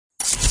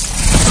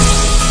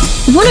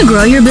Want to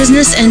grow your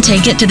business and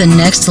take it to the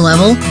next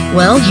level?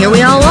 Well, here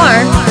we all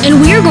are,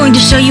 and we're going to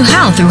show you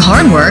how through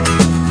hard work,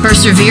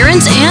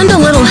 perseverance, and a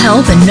little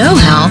help and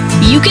know-how,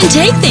 you can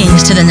take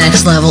things to the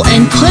next level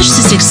and push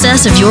the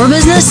success of your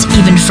business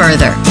even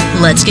further.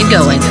 Let's get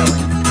going.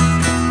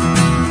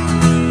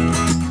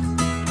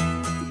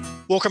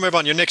 Welcome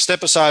everyone, your next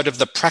episode of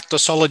the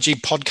Practiceology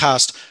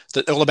podcast,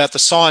 that's all about the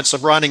science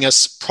of running a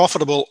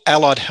profitable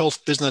allied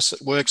health business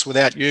that works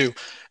without you.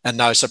 And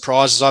no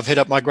surprises, I've hit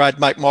up my great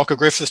mate, Michael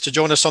Griffiths, to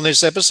join us on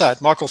this episode.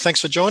 Michael, thanks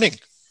for joining.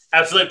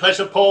 Absolute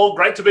pleasure, Paul.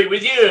 Great to be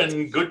with you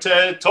and good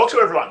to talk to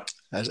everyone.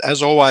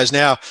 As always.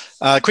 Now,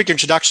 a quick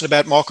introduction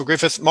about Michael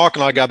Griffiths. Mike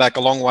and I go back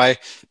a long way,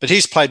 but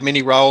he's played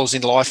many roles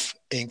in life,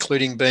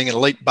 including being an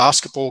elite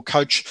basketball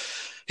coach.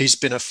 He's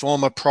been a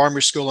former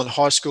primary school and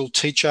high school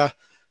teacher,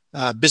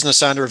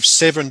 business owner of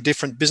 7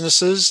 different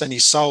businesses, and he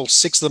sold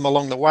 6 of them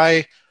along the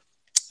way.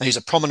 He's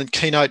a prominent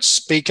keynote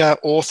speaker,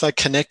 author,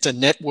 connector,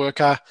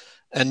 networker,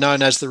 and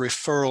known as the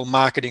referral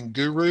marketing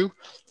guru.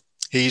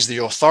 He's the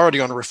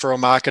authority on referral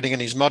marketing,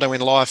 and his motto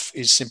in life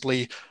is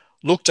simply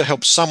look to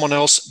help someone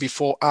else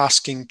before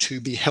asking to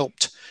be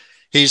helped.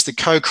 He's the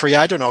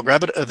co-creator, and I'll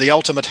grab it, of the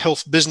Ultimate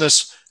Health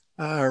Business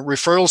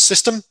referral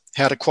system,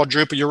 how to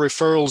quadruple your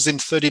referrals in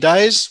 30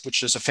 days,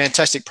 which is a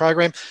fantastic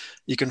program.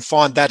 You can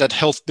find that at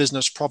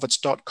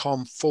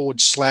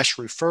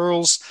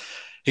healthbusinessprofits.com/referrals.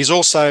 He's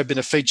also been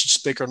a featured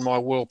speaker on my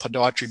World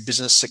Podiatry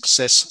Business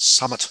Success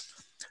Summit.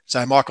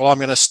 So, Michael, I'm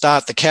going to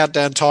start the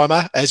countdown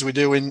timer, as we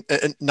do in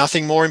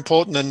nothing more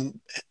important than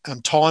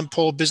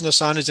time-poor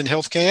business owners in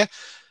healthcare.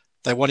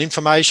 They want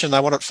information, they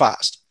want it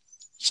fast.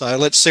 So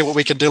let's see what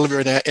we can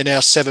deliver in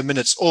our 7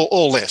 minutes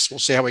or less. We'll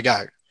see how we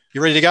go. You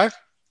ready to go?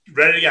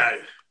 Ready to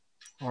go.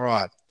 All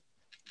right.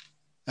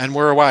 And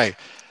we're away.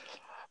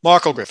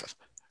 Michael Griffith,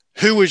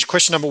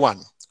 question number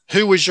 1,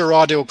 who is your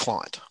ideal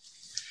client?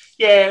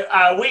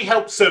 Yeah, we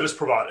help service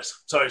providers.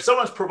 So if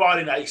someone's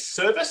providing a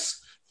service,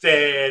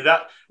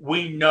 that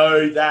we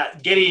know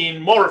that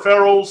getting more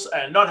referrals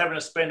and not having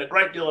to spend a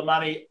great deal of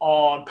money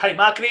on paid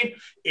marketing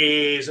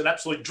is an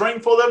absolute dream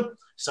for them.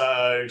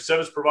 So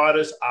service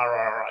providers are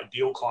our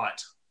ideal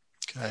client.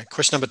 Okay.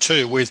 Question number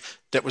 2,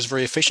 that was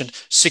very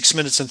efficient. 6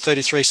 minutes and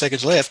 33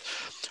 seconds left.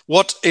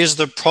 What is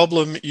the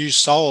problem you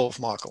solve,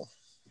 Michael?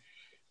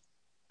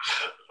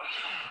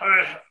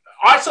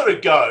 I sort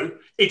of go,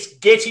 it's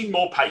getting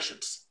more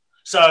patients.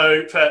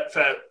 So for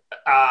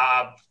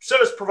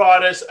service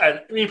providers,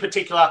 and in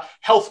particular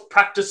health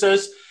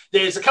practices,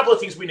 there's a couple of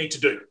things we need to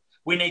do.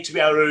 We need to be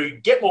able to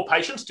get more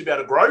patients to be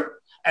able to grow,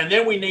 and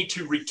then we need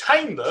to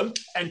retain them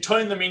and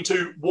turn them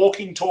into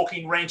walking,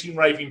 talking, ranting,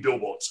 raving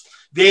billboards.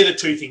 They're the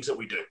 2 things that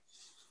we do.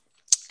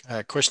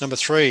 Question number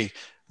 3,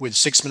 with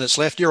 6 minutes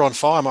left. You're on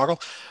fire,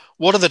 Michael.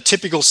 What are the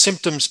typical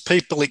symptoms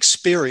people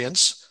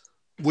experience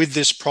with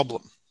this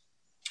problem?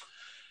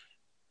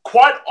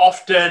 Quite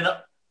often,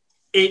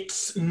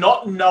 it's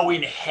not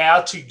knowing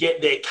how to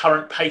get their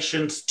current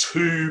patients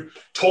to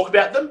talk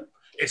about them.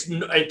 It's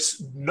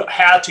not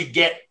how to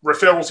get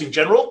referrals in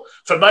general.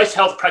 For most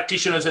health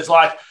practitioners, it's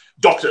like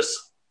doctors.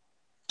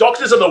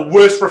 Doctors are the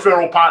worst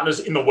referral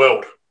partners in the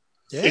world.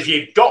 Yeah. If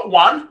you've got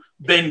one,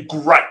 then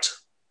great.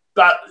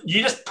 But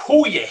you just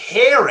pull your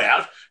hair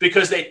out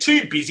because they're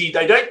too busy.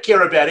 They don't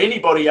care about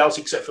anybody else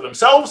except for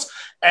themselves.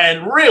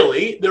 And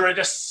really, there are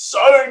just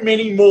so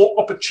many more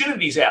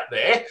opportunities out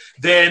there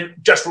than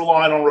just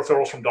relying on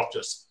referrals from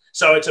doctors.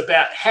 So it's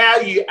about how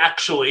you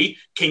actually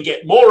can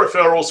get more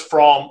referrals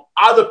from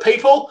other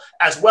people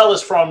as well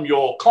as from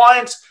your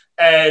clients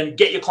and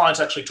get your clients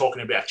actually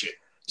talking about you.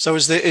 So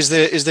is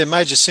there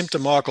major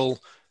symptom,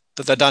 Michael,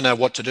 that they don't know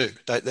what to do?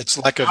 That's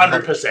like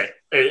 100%.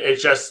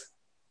 It's just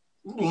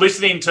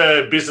listening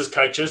to business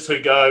coaches who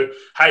go,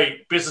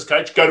 hey, business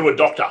coach, go to a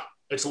doctor.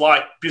 It's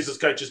like business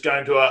coaches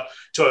going to a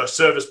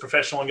service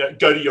professional and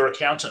go to your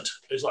accountant.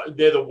 It's like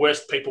they're the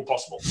worst people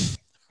possible.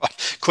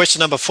 Right. Question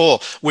number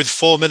 4, with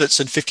 4 minutes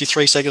and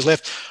 53 seconds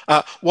left.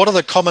 What are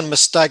the common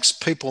mistakes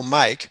people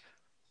make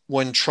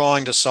when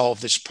trying to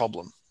solve this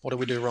problem? What do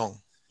we do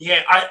wrong?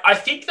 Yeah, I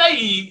think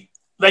they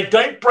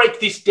don't break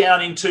this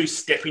down into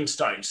stepping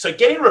stones. So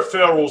getting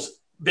referrals,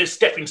 there's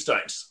stepping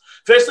stones.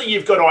 Firstly,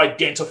 you've got to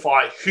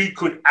identify who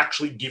could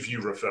actually give you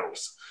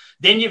referrals.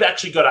 Then you've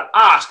actually got to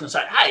ask and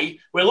say, hey,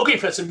 we're looking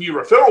for some new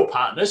referral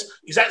partners.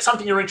 Is that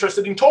something you're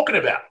interested in talking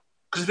about?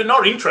 Because if you're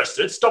not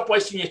interested, stop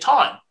wasting your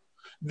time.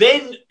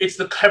 Then it's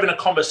having a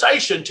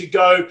conversation to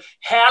go,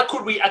 how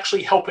could we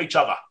actually help each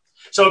other?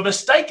 So a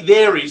mistake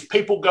there is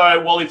people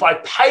go, well, if I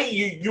pay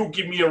you, you'll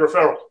give me a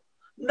referral.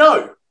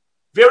 No,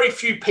 very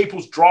few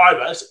people's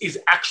drivers is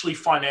actually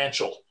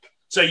financial.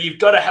 So you've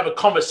got to have a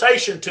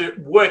conversation to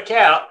work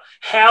out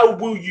how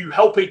will you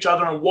help each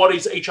other and what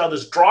is each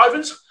other's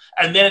drivers.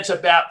 And then it's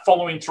about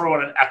following through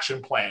on an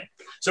action plan.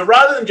 So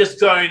rather than just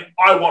going,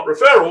 I want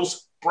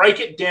referrals, break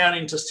it down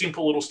into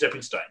simple little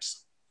stepping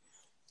stones.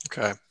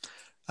 Okay.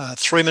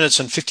 3 minutes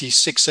and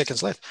 56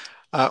 seconds left.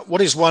 What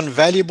is one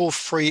valuable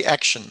free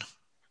action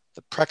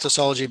the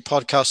Practiceology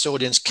podcast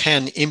audience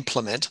can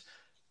implement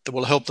that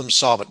will help them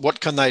solve it? What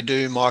can they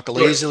do, Michael,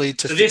 Good. easily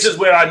to So fix this is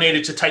where I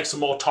needed to take some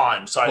more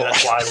time. So All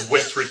that's right. why I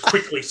went through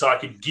quickly so I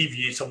could give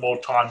you some more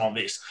time on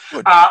this.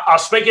 I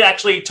was speaking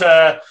actually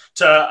to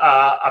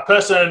a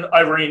person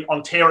over in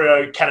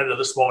Ontario, Canada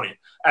this morning.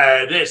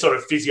 They're sort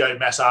of physio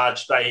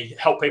massage. They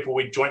help people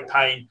with joint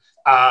pain,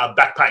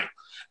 back pain.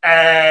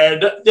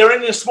 And they're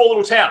in a small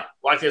little town.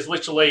 Like there's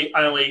literally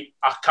only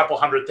a couple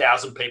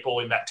 100,000 people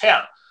in that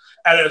town.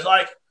 And it was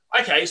like,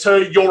 okay, so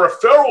your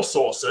referral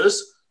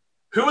sources,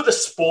 who are the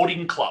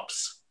sporting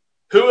clubs?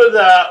 Who are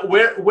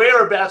the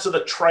whereabouts are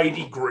the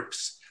tradie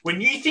groups?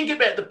 When you think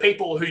about the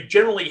people who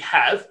generally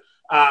have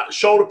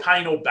shoulder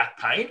pain or back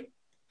pain,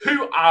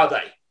 who are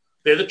they?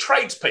 They're the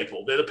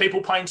tradespeople. They're the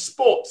people playing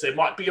sports. There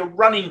might be a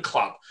running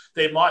club.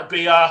 There might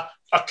be a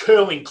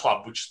curling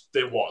club, which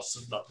there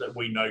was. Not that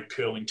we know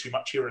curling too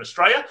much here in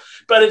Australia,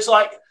 but it's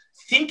like,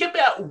 think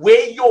about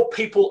where your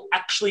people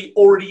actually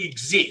already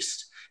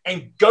exist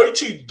and go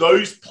to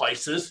those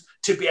places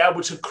to be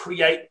able to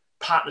create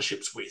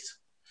partnerships with.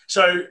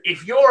 So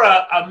if you're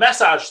a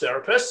massage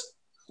therapist,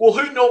 well,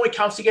 who normally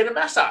comes to get a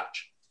massage?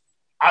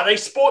 Are they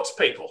sports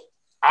people?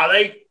 Are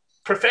they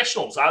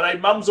professionals? Are they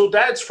mums or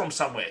dads from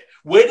somewhere?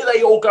 Where do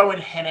they all go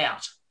and hang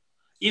out?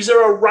 Is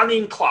there a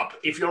running club,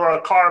 if you're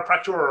a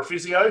chiropractor or a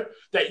physio,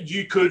 that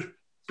you could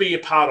be a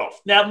part of?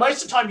 Now,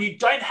 most of the time, you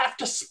don't have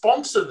to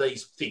sponsor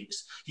these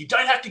things. You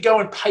don't have to go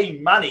and pay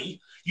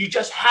money. You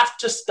just have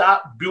to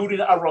start building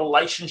a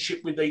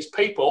relationship with these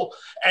people,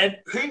 and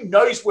who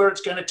knows where it's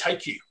going to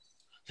take you.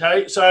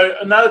 Okay, so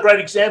another great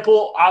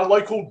example, our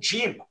local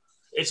gym.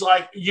 It's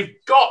like you've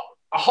got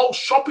a whole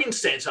shopping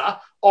centre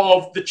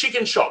of the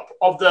chicken shop,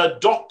 of the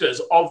doctors,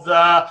 of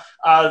the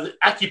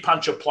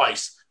acupuncture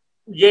place.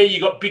 Yeah, you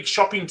got big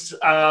shopping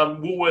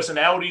Woolworths and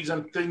Aldi's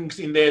and things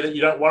in there that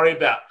you don't worry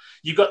about.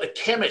 You've got the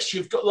chemist.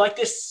 You've got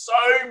there's so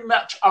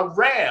much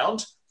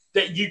around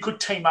that you could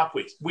team up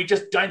with. We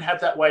just don't have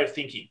that way of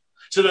thinking.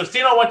 So the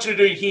thing I want you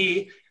to do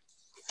here,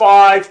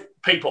 5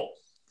 people.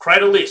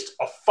 Create a list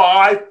of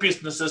 5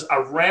 businesses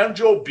around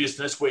your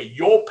business where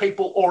your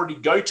people already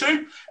go to,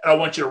 and I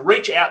want you to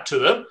reach out to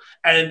them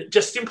and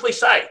just simply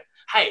say,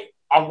 hey,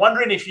 I'm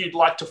wondering if you'd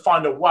like to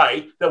find a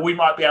way that we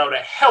might be able to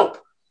help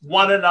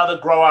one another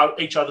grow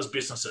out each other's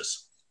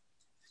businesses.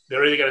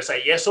 They're either going to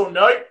say yes or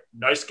no,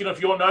 no skin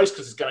off your nose,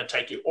 because it's going to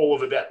take you all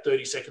of about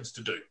 30 seconds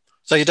to do.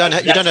 So you don't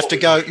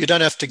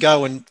have to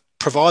go and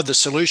provide the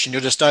solution.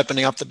 You're just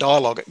opening up the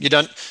dialogue.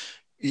 You're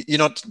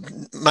not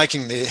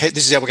making this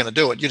is how we're going to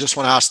do it. You just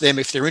want to ask them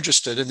if they're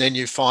interested, and then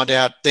you find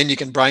out, then you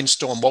can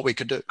brainstorm what we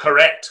could do.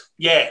 Correct.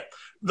 Yeah.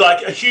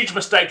 Like a huge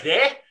mistake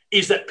there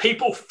is that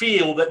people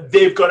feel that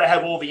they've got to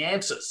have all the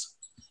answers.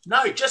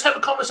 No, just have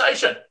a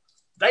conversation.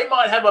 They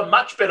might have a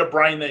much better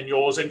brain than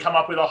yours and come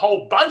up with a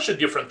whole bunch of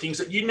different things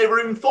that you never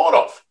even thought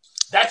of.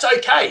 That's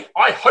okay.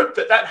 I hope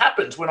that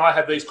happens when I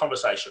have these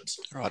conversations.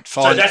 All right.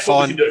 So that's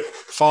what we can do.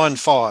 Fine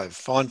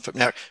 5.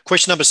 Now,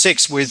 question number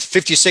 6 with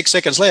 56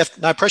 seconds left.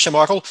 No pressure,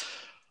 Michael.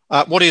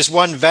 What is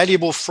one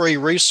valuable free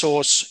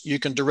resource you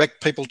can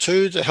direct people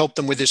to help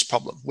them with this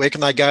problem? Where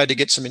can they go to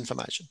get some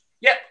information?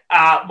 Yep.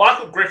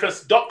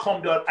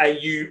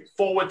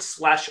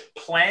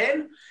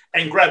 michaelgriffiths.com.au/plan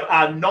and grab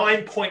our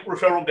 9-point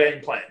referral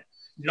game plan.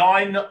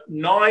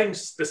 9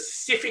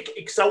 specific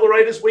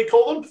accelerators, we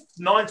call them,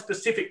 9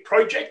 specific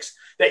projects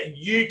that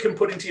you can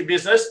put into your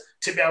business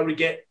to be able to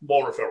get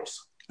more referrals.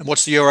 And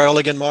what's the URL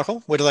again,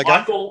 Michael? Where do they go?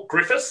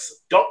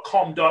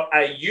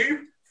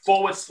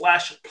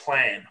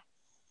 michaelgriffiths.com.au/plan.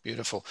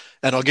 Beautiful.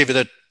 And I'll give you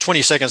the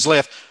 20 seconds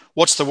left.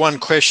 What's the one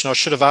question I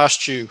should have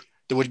asked you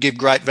that would give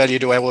great value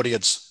to our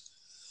audience?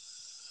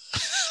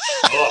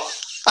 Oh.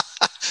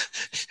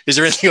 Is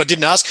there anything I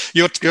didn't ask?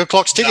 Your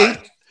clock's ticking.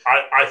 No,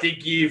 I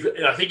think you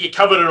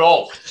covered it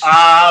all.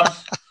 I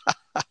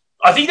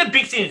think the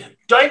big thing,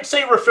 don't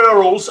see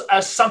referrals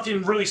as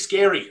something really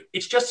scary.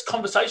 It's just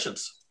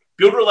conversations.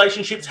 Build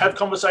relationships, have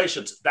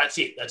conversations. That's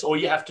it. That's all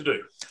you have to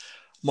do.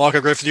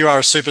 Michael Griffith, you are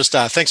a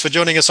superstar. Thanks for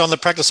joining us on the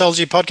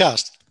Practiceology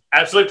podcast.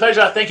 Absolute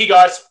pleasure. Thank you,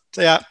 guys.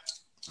 See ya.